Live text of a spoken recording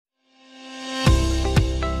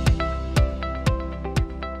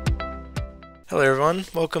Hello everyone,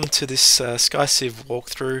 welcome to this SkyCiv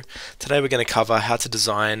walkthrough. Today we're going to cover how to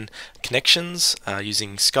design connections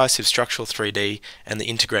using SkyCiv Structural 3D and the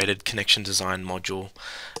integrated connection design module.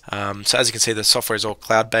 So as you can see, the software is all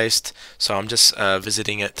cloud-based, so I'm just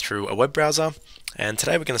visiting it through a web browser. And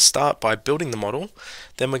today we're going to start by building the model,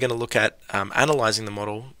 then we're going to look at analyzing the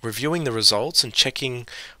model, reviewing the results and checking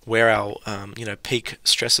where our peak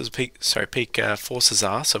forces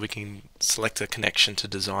are, so we can select a connection to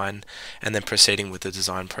design, and then proceeding with the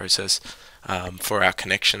design process for our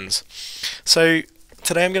connections. So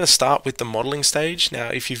today I'm going to start with the modeling stage. Now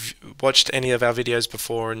if you've watched any of our videos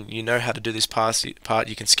before and you know how to do this part,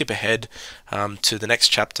 you can skip ahead to the next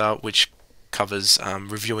chapter, which covers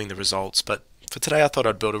reviewing the results. But for today I thought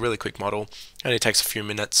I'd build a really quick model. It only takes a few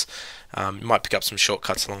minutes. You might pick up some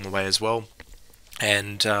shortcuts along the way as well.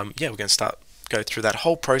 And yeah, we're going to go through that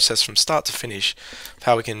whole process from start to finish of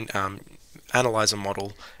how we can analyze a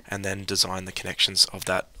model and then design the connections of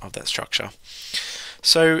that structure.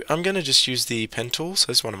 So I'm going to just use the pen tool. So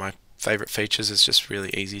this is one of my favorite features. It's just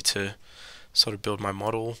really easy to sort of build my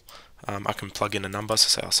model. I can plug in a number,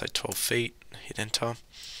 so I'll say 12 feet, hit enter,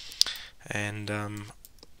 and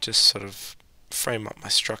just sort of frame up my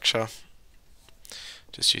structure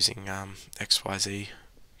just using XYZ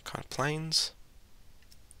kind of planes.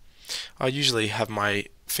 I usually have my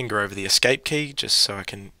finger over the escape key just so I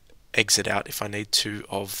can exit out if I need to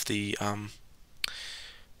of the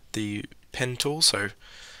pen tool. So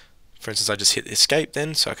for instance, I just hit escape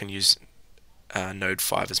then, so I can use node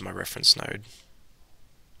 5 as my reference node,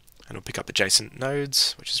 and it'll pick up adjacent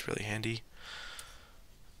nodes, which is really handy.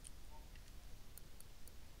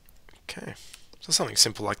 Okay, so something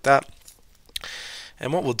simple like that.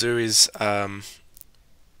 And what we'll do is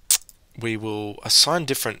we will assign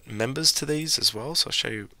different members to these as well. So I'll show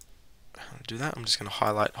you how to do that. I'm just going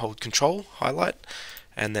to hold Control, highlight,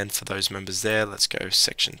 and then for those members there, let's go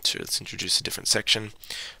section 2. Let's introduce a different section,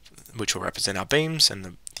 which will represent our beams, and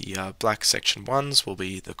the black section 1s will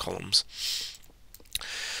be the columns.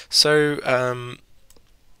 So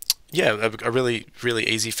yeah, a really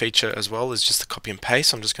easy feature as well is just the copy and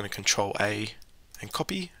paste. I'm just going to Control A and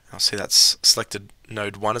copy. I'll see that's selected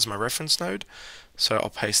node 1 as my reference node, so I'll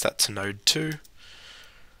paste that to node 2.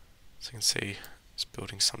 So you can see it's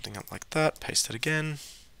building something up like that. Paste it again,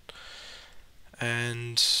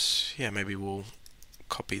 and yeah, maybe we'll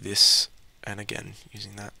copy this, and again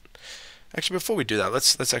using that. Actually, before we do that,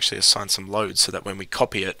 let's actually assign some loads so that when we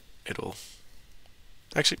copy it, it'll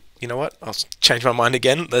actually, you know what? I'll change my mind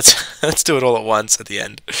again. Let's do it all at once at the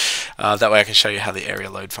end. That way I can show you how the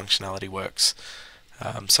area load functionality works.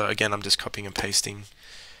 So again, I'm just copying and pasting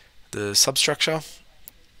the substructure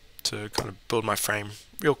to kind of build my frame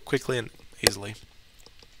real quickly and easily.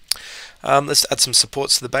 Let's add some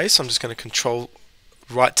supports to the base. I'm just going to Control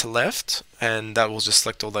right to left, and that will just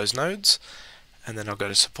select all those nodes. And then I'll go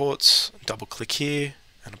to supports, double click here,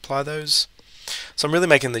 and apply those. So I'm really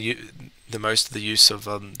making the most of the use of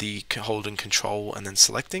the hold and control and then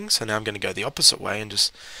selecting. So now I'm going to go the opposite way and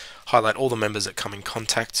just highlight all the members that come in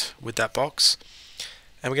contact with that box.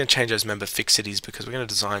 And we're going to change those member fixities because we're going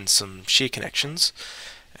to design some shear connections,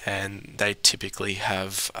 and they typically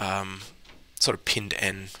have sort of pinned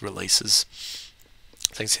end releases.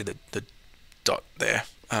 So you can see the dot there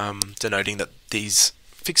denoting that these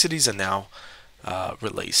fixities are now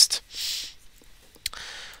released.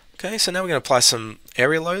 Okay, so now we're going to apply some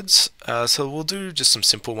area loads. So we'll do just some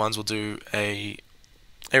simple ones. We'll do a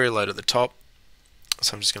area load at the top.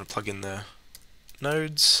 So I'm just going to plug in the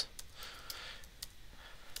nodes.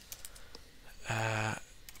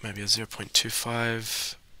 Maybe a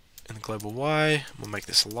 0.25 in the global Y. We'll make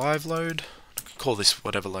this a live load. I can call this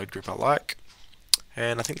whatever load group I like.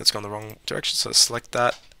 And I think that's gone the wrong direction, so select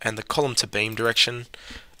that. And the column to beam direction,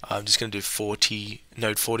 I'm just going to do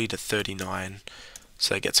node 40 to 39.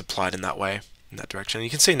 So it gets applied in that way, in that direction. And you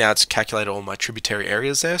can see now it's calculated all my tributary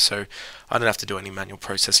areas there, so I don't have to do any manual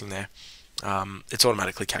processing there. It's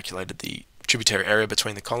automatically calculated the tributary area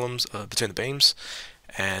between the columns, between the beams,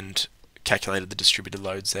 and calculated the distributed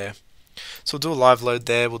loads there. So we'll do a live load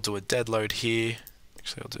there, we'll do a dead load here.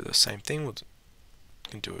 Actually, I'll do the same thing. We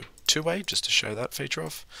can do a two-way just to show that feature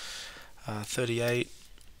off. 38,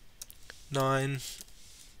 9,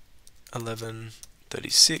 11,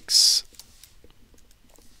 36,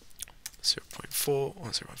 0.4 or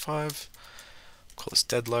 0.5. Call this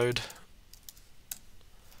dead load.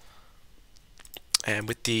 And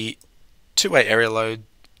with the two-way area load,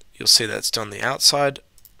 you'll see that it's done the outside.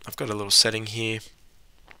 I've got a little setting here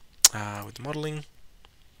with modeling.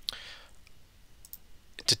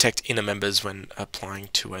 detect inner members when applying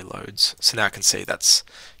two-way loads. So now I can see that's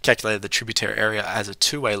calculated the tributary area as a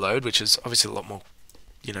two-way load, which is obviously a lot more,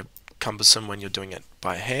 cumbersome when you're doing it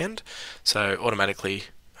by hand. So automatically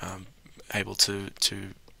able to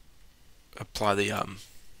apply the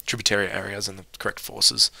tributary areas and the correct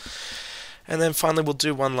forces. And then finally we'll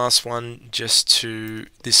do one last one just to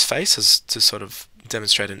this face as to sort of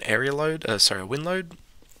demonstrate an area load, a wind load.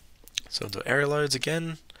 So we'll do area loads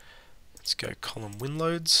again. Let's go column wind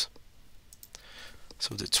loads. So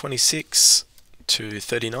we'll do 26 to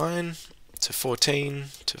 39 to 14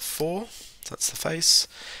 to 4. That's the face.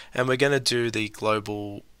 And we're going to do the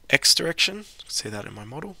global X direction. See that in my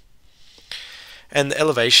model. And the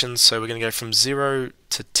elevation, so we're going to go from 0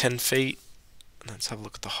 to 10 feet. Let's have a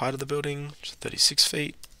look at the height of the building, which is 36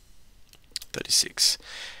 feet. 36.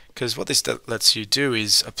 Because what this lets you do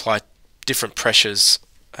is apply different pressures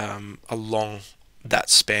along that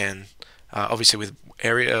span. Obviously with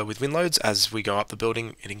wind loads, as we go up the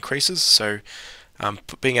building it increases, so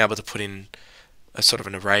being able to put in a sort of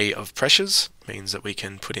an array of pressures means that we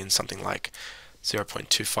can put in something like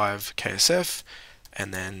 0.25 KSF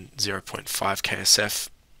and then 0.5 KSF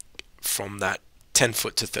from that 10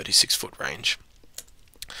 foot to 36 foot range.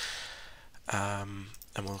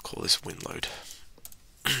 And we'll call this wind load.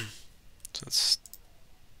 So let's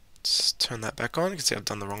turn that back on. You can see I've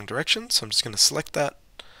done the wrong direction, so I'm just going to select that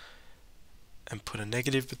and put a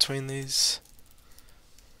negative between these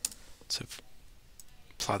to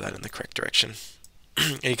apply that in the correct direction.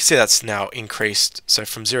 And you can see that's now increased. So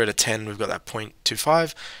from 0 to 10 we've got that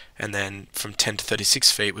 0.25, and then from 10 to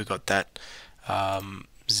 36 feet we've got that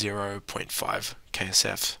 0.5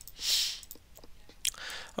 KSF.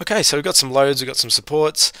 Okay, so we've got some loads, we've got some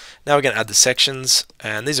supports. Now we're going to add the sections,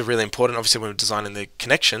 and these are really important obviously when we're designing the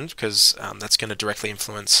connection, because that's going to directly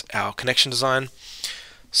influence our connection design.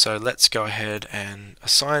 So let's go ahead and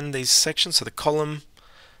assign these sections. So the column,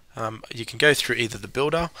 you can go through either the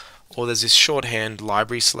builder or there's this shorthand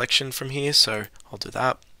library selection from here, so I'll do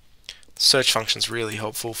that. The search function is really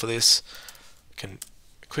helpful for this. I can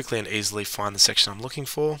quickly and easily find the section I'm looking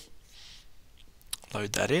for,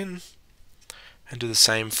 load that in, and do the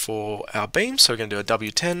same for our beam. So we're going to do a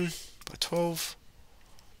W10 by 12,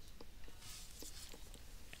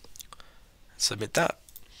 submit that.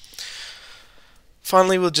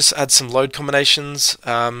 Finally, we'll just add some load combinations.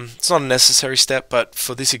 It's not a necessary step, but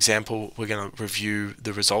for this example, we're going to review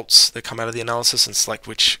the results that come out of the analysis and select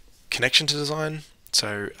which connection to design.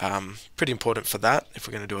 So pretty important for that if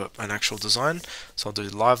we're going to do an actual design. So I'll do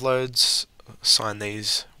live loads, assign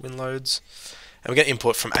these wind loads, and we're going to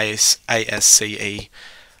import from AISCE.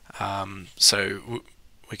 So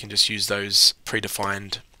we can just use those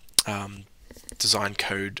predefined design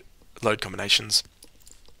code load combinations.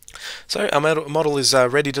 So our model is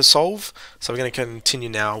ready to solve, so we're going to continue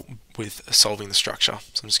now with solving the structure.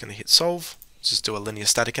 So I'm just going to hit solve, just do a linear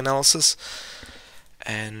static analysis,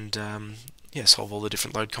 and yeah, solve all the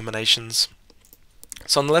different load combinations.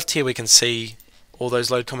 So on the left here we can see all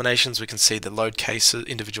those load combinations. We can see the load cases,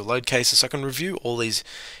 individual load cases, so I can review all these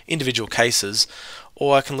individual cases,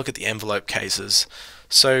 or I can look at the envelope cases.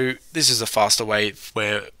 So this is a faster way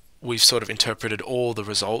where we've sort of interpreted all the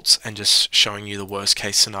results and just showing you the worst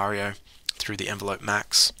case scenario through the envelope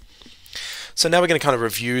max. So now we're going to kind of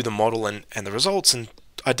review the model and the results and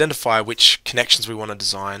identify which connections we want to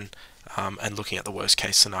design, and looking at the worst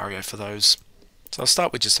case scenario for those. So I'll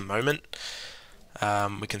start with just a moment.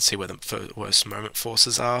 We can see where the worst moment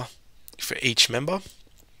forces are for each member.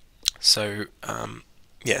 So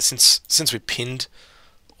yeah, since we pinned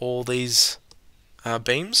all these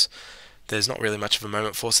beams, there's not really much of a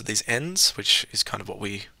moment force at these ends, which is kind of what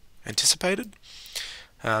we anticipated.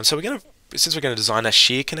 So since we're going to design a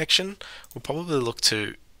shear connection, we'll probably look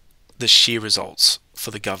to the shear results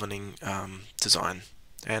for the governing design.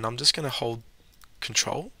 And I'm just going to hold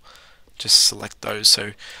Control, just select those so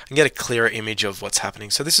I can get a clearer image of what's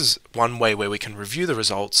happening. So this is one way where we can review the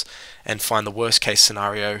results and find the worst case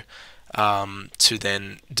scenario to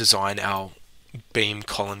then design our beam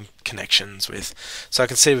column connections with. So I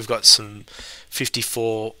can see we've got some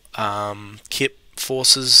 54 kip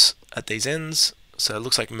forces at these ends. So it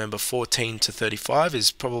looks like member 14 to 35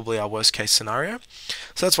 is probably our worst case scenario.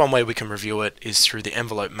 So that's one way we can review it, is through the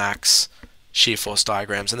envelope max shear force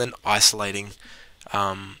diagrams and then isolating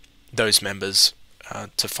those members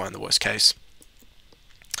to find the worst case.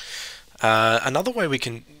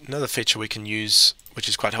 Another feature we can use, which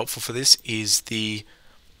is quite helpful for this, is the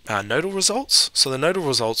nodal results. So the nodal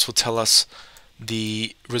results will tell us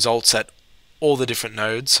the results at all the different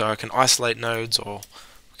nodes. So I can isolate nodes, or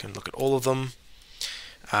we can look at all of them.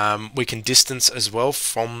 We can distance as well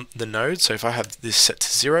from the node. So if I have this set to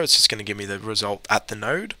 0, it's just going to give me the result at the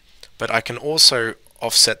node. But I can also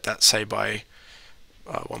offset that, say, by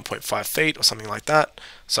 1.5 feet or something like that.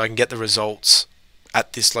 So I can get the results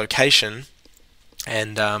at this location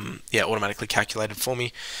and yeah, automatically calculated for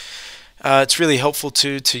me. It's really helpful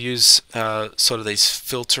to use sort of these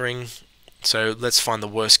filtering. So let's find the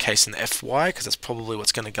worst case in the FY, because that's probably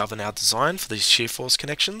what's going to govern our design for these shear force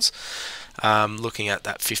connections. Looking at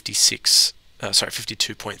that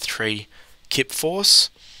 52.3 kip force.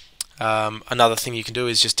 Another thing you can do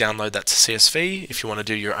is just download that to CSV if you want to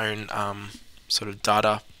do your own sort of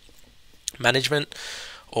data management,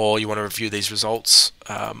 or you want to review these results.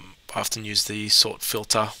 I often use the sort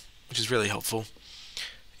filter, which is really helpful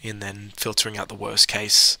in then filtering out the worst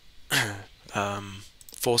case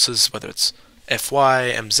forces, whether it's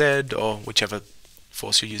FY, MZ, or whichever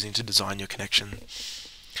force you're using to design your connection.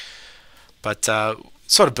 But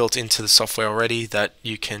sort of built into the software already that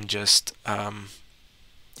you can just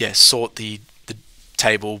yeah, sort the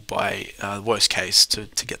table by worst case to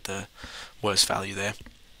get the worst value there.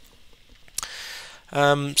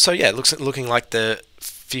 So yeah, looking like the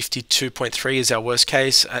 52.3 is our worst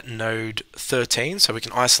case at node 13, so we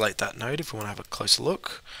can isolate that node if we want to have a closer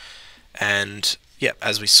look. And yeah,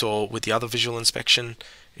 as we saw with the other visual inspection,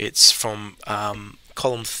 it's from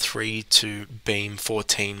column 3 to beam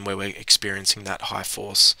 14 where we're experiencing that high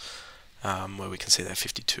force, where we can see that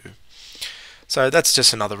 52. So that's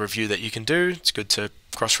just another review that you can do. It's good to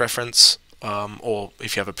cross-reference, or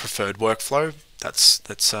if you have a preferred workflow,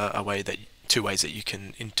 that's a way that two ways that you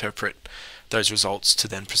can interpret those results to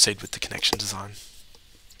then proceed with the connection design.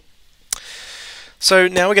 So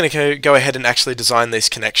now we're going to go ahead and actually design this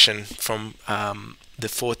connection from the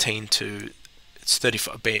 14 to it's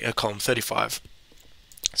 35, column 35.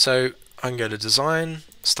 So I can go to design,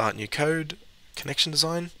 start new code, connection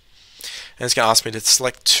design, and it's going to ask me to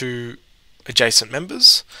select two adjacent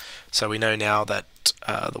members. So we know now that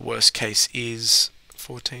the worst case is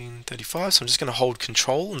 1435, so I'm just going to hold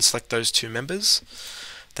control and select those two members,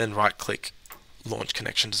 then right click, launch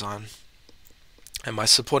connection design. And my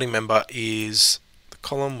supporting member is the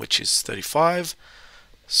column, which is 35,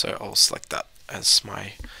 so I'll select that as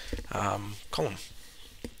my column.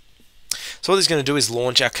 So what this is going to do is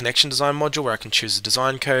launch our connection design module, where I can choose a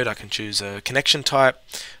design code, I can choose a connection type.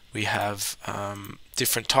 We have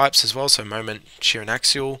different types as well, so moment, shear, and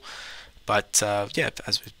axial. But yeah,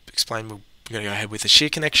 as we explained, we're going to go ahead with a shear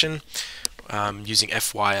connection using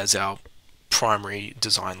FY as our primary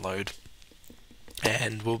design load.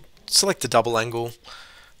 And we'll select the double angle.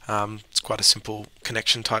 It's quite a simple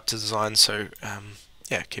connection type to design, so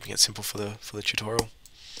yeah, keeping it simple for the tutorial.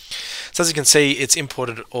 So as you can see, it's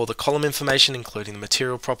imported all the column information, including the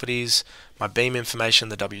material properties, my beam information,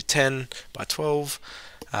 the W10 by 12,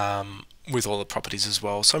 with all the properties as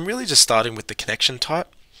well. So I'm really just starting with the connection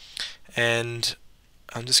type, and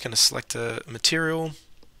I'm just going to select a material,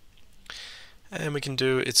 and we can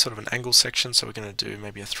do, it's sort of an angle section, so we're going to do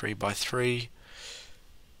maybe a 3 by 3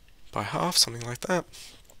 by half, something like that,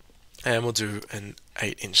 and we'll do an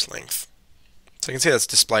 8-inch length. So you can see that's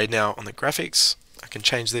displayed now on the graphics. I can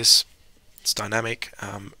change this, it's dynamic.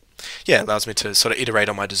 Yeah, it allows me to sort of iterate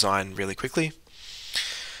on my design really quickly.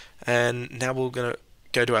 And now we're going to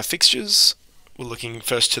go to our fixtures. We're looking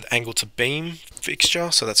first to the angle to beam fixture,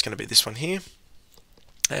 so that's going to be this one here.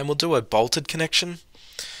 And we'll do a bolted connection.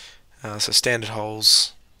 So standard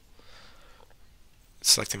holes,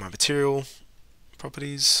 selecting my material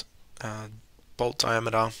properties, bolt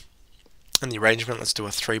diameter, and the arrangement, let's do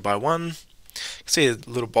a 3 by 1. You can see a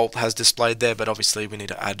little bolt has displayed there, but obviously we need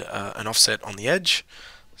to add an offset on the edge.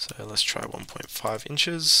 So let's try 1.5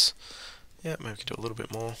 inches. Yeah, maybe we can do a little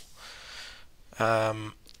bit more.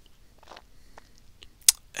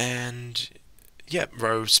 And yeah,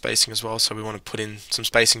 row spacing as well, so we want to put in some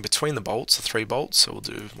spacing between the bolts, the 3 bolts, so we'll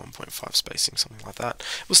do 1.5 spacing, something like that.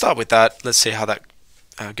 We'll start with that. Let's see how that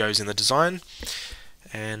goes in the design.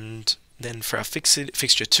 And then for our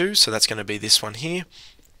fixture 2, so that's going to be this one here,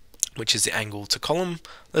 which is the angle to column.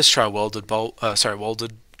 Let's try a welded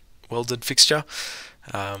welded fixture.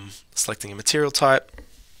 Selecting a material type,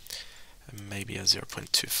 and maybe a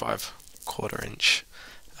 0.25 1/4 inch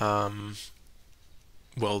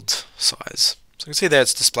weld size. So you can see there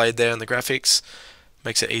it's displayed there in the graphics.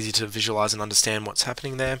 Makes it easy to visualize and understand what's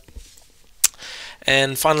happening there.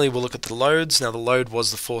 And finally we'll look at the loads. Now the load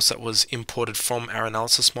was the force that was imported from our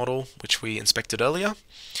analysis model, which we inspected earlier.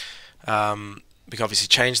 We can obviously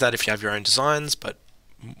change that if you have your own designs, but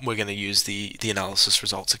we're going to use the analysis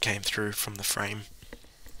results that came through from the frame.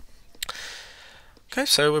 Okay,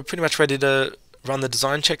 so we're pretty much ready to run the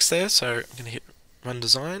design checks there, so I'm going to hit run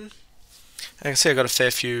design. I can see I got a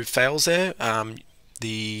fair few fails there.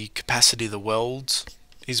 The capacity of the world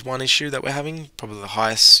is one issue that we're having, probably the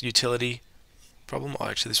highest utility problem. Oh,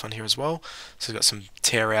 actually this one here as well. So we've got some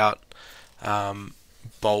tear out,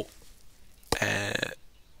 bolt, yeah,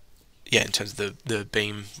 in terms of the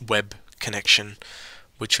beam web connection,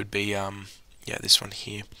 which would be yeah, this one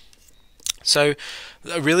here. So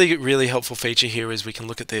a really helpful feature here is we can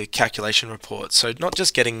look at the calculation report. So not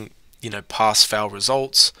just getting, you know, pass-fail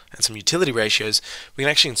results and some utility ratios, we can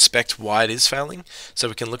actually inspect why it is failing. So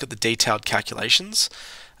we can look at the detailed calculations.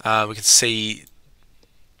 We can see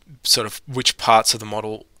sort of which parts of the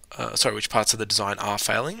model, which parts of the design are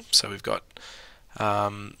failing. So we've got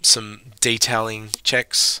some detailing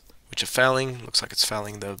checks which are failing. Looks like it's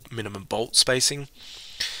failing the minimum bolt spacing.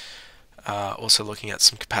 Also looking at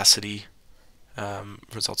some capacity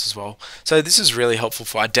results as well. So this is really helpful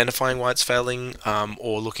for identifying why it's failing,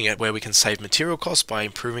 or looking at where we can save material costs by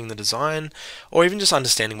improving the design, or even just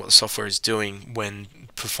understanding what the software is doing when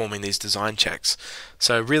performing these design checks.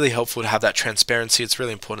 So really helpful to have that transparency. It's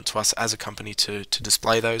really important to us as a company to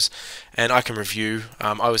display those, and I can review.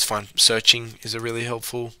 I always find searching is a really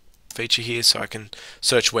helpful feature here, so I can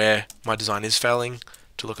search where my design is failing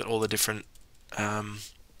to look at all the different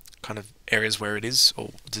kind of areas where it is,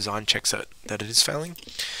 or design checks that it is failing.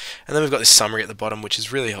 And then we've got this summary at the bottom, which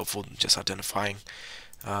is really helpful, just identifying,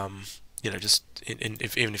 you know, just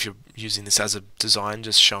even if you're using this as a design,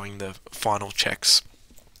 just showing the final checks.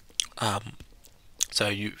 So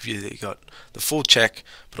you've got the full check,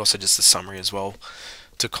 but also just the summary as well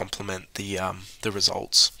to complement the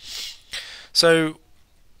results. So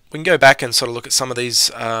we can go back and sort of look at some of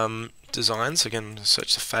these designs. Again,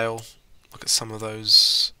 search the fail, look at some of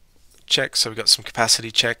those checks. So we've got some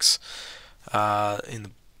capacity checks in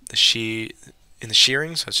the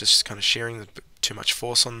shearing. So it's just kind of shearing, too much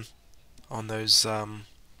force on those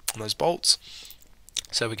bolts.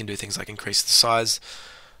 So we can do things like increase the size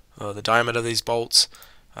or the diameter of these bolts,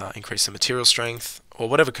 increase the material strength, or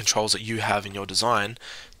whatever controls that you have in your design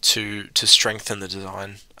to strengthen the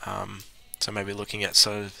design. So maybe looking at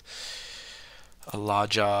sort of a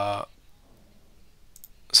larger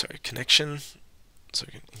connection. So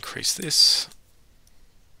we can increase this.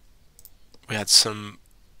 We had some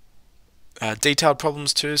detailed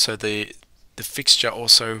problems too. So the fixture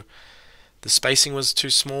also, the spacing was too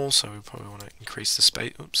small. So we probably want to increase the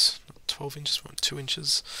space. Oops, not 12 inches. We want 2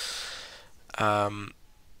 inches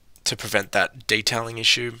to prevent that detailing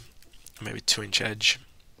issue. Maybe 2-inch edge.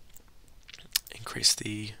 Increase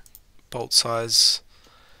the bolt size.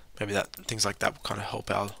 Maybe things like that will kind of help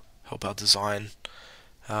our design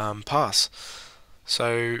pass.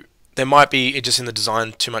 So there might be just in the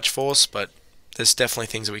design too much force, but there's definitely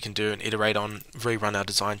things that we can do and iterate on, rerun our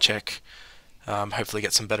design check, hopefully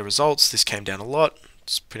get some better results. This came down a lot.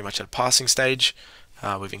 It's pretty much at a passing stage.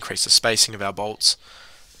 We've increased the spacing of our bolts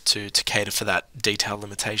to cater for that detail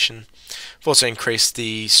limitation. We've also increased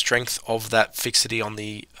the strength of that fixity on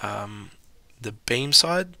the beam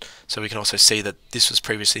side, so we can also see that this was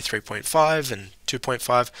previously 3.5 and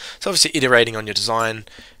 2.5. So obviously iterating on your design,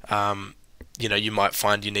 you know, you might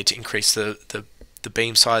find you need to increase the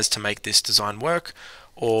beam size to make this design work,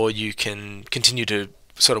 or you can continue to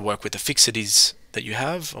sort of work with the fixities that you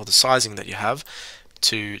have, or the sizing that you have,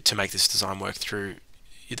 to make this design work through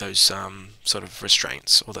those sort of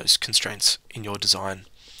restraints or those constraints in your design.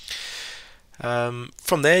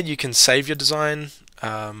 From there you can save your design.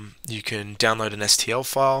 You can download an STL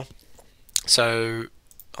file. So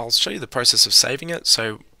I'll show you the process of saving it.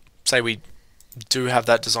 So say we do have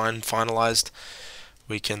that design finalized,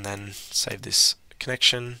 we can then save this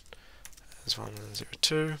connection as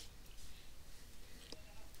 102.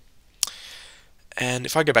 And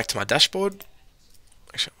if I go back to my dashboard,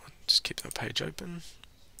 actually I'll just keep that page open.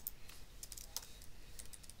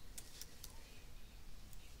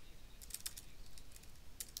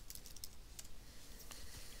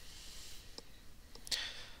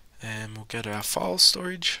 And we'll go to our file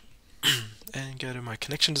storage and go to my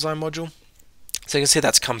connection design module. So you can see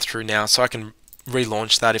that's come through now, so I can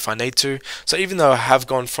relaunch that if I need to. So even though I have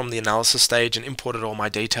gone from the analysis stage and imported all my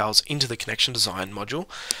details into the connection design module,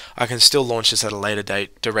 I can still launch this at a later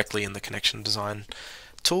date directly in the connection design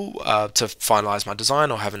tool to finalize my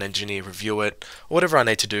design, or have an engineer review it, or whatever I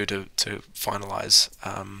need to do to finalize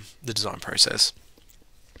the design process.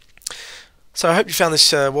 So I hope you found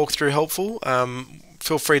this walkthrough helpful.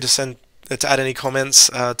 Feel free to add any comments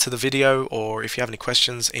to the video, or if you have any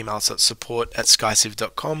questions, email us at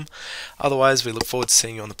support@skyciv.com. Otherwise, we look forward to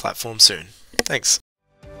seeing you on the platform soon. Thanks.